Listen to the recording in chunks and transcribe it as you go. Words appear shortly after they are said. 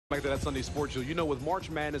Back to that Sunday Sports Show. You know, with March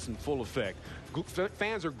Madness in full effect,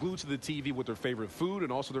 fans are glued to the TV with their favorite food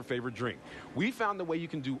and also their favorite drink. We found the way you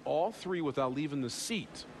can do all three without leaving the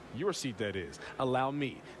seat, your seat that is. Allow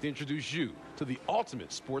me to introduce you to the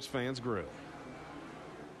ultimate sports fans grill.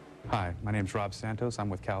 Hi, my name is Rob Santos. I'm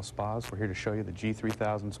with Cal Spas. We're here to show you the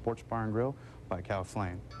G3000 Sports Bar and Grill by Cal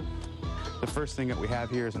Flame. The first thing that we have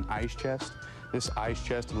here is an ice chest. This ice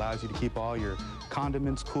chest allows you to keep all your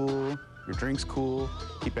condiments cool, your drinks cool,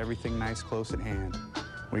 keep everything nice close at hand.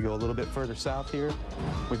 We go a little bit further south here.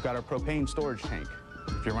 We've got our propane storage tank.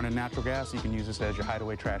 If you're running natural gas, you can use this as your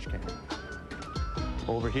hideaway trash can.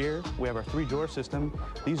 Over here, we have our 3-drawer system.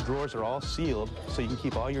 These drawers are all sealed, so you can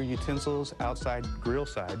keep all your utensils outside grill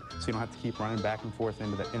side, so you don't have to keep running back and forth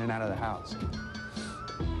in and out of the house.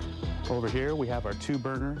 Over here, we have our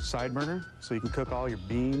 2-burner side burner, so you can cook all your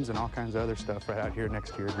beans and all kinds of other stuff right out here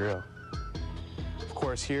next to your grill. Of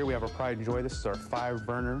course, here we have our Pride and Joy. This is our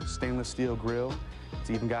 5-burner stainless steel grill. It's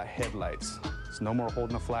even got headlights. It's no more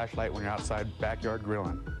holding a flashlight when you're outside backyard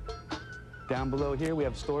grilling. Down below here, we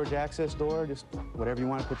have a storage access door. Just whatever you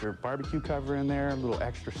want to put your barbecue cover in there, a little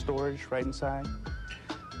extra storage right inside.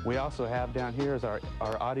 We also have down here is our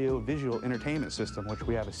audio-visual entertainment system, which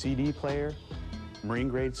we have a CD player,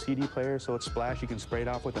 marine-grade CD player, so it's splash. You can spray it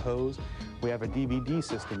off with a hose. We have a DVD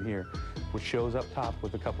system here, which shows up top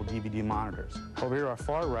with a couple DVD monitors. Over here, our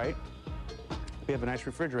far right, we have a nice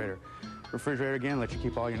refrigerator. Refrigerator, again, lets you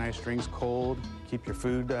keep all your nice drinks cold, keep your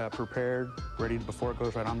food prepared, ready before it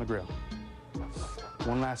goes right on the grill.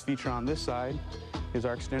 One last feature on this side is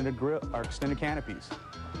our extended canopies.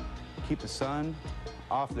 Keep the sun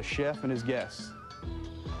off the chef and his guests.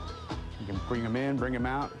 You can bring them in, bring them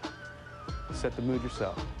out, set the mood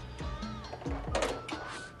yourself.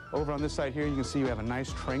 Over on this side here, you can see we have a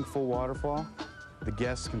nice tranquil waterfall. The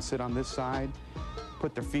guests can sit on this side,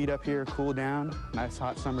 put their feet up here, cool down, nice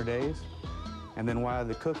hot summer days. And then while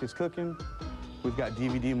the cook is cooking, we've got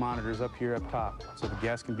DVD monitors up here up top, so the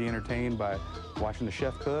guests can be entertained by watching the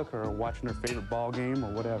chef cook or watching their favorite ball game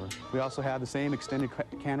or whatever. We also have the same extended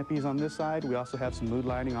canopies on this side. We also have some mood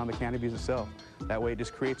lighting on the canopies itself. That way it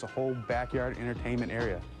just creates a whole backyard entertainment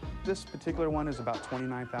area. This particular one is about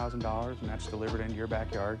 $29,000, and that's delivered into your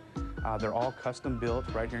backyard. They're all custom built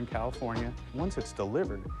right here in California. Once it's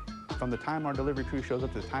delivered, from the time our delivery crew shows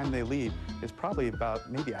up to the time they leave, is probably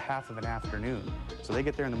about maybe a half of an afternoon. So they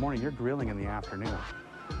get there in the morning, you're grilling in the afternoon.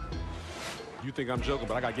 You think I'm joking,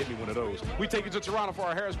 but I got to get me one of those. We take you to Toronto for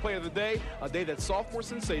our Harris Play of the Day, a day that sophomore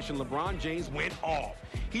sensation LeBron James went off.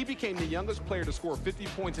 He became the youngest player to score 50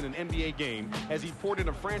 points in an NBA game as he poured in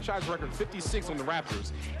a franchise record 56 on the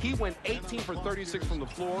Raptors. He went 18 for 36 from the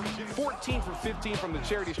floor, 14 for 15 from the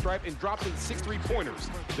charity stripe, and dropped in 6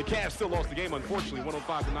 3-pointers. The Cavs still lost the game, unfortunately,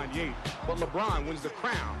 105-98. But LeBron wins the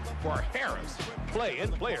crown for our Harris Play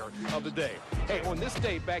and Player of the Day. Hey, on this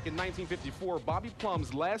day back in 1954, Bobby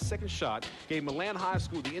Plum's last second shot gave Milan High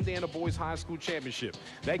School the Indiana Boys High School Championship.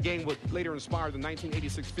 That game would later inspire the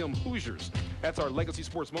 1986 film Hoosiers. That's our Legacy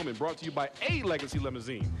Sports Moment, brought to you by A Legacy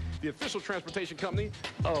Limousine, the official transportation company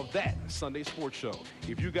of that Sunday Sports Show.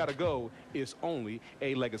 If you got to go, it's only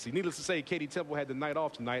A Legacy. Needless to say, Katie Temple had the night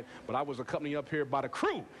off tonight, but I was accompanied up here by the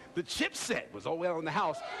crew. The chipset was all well in the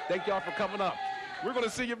house. Thank y'all for coming up. We're going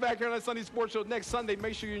to see you back here on that Sunday Sports Show next Sunday.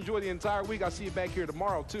 Make sure you enjoy the entire week. I'll see you back here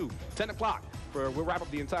tomorrow, too, 10 o'clock. We'll wrap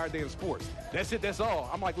up the entire day of sports. That's it. That's all.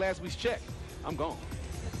 I'm like last week's check. I'm gone.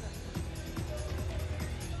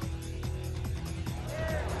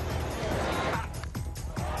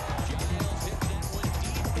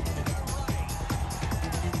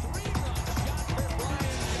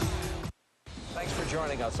 Thanks for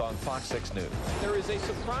joining us on Fox 6 News. There is a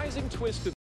surprising twist to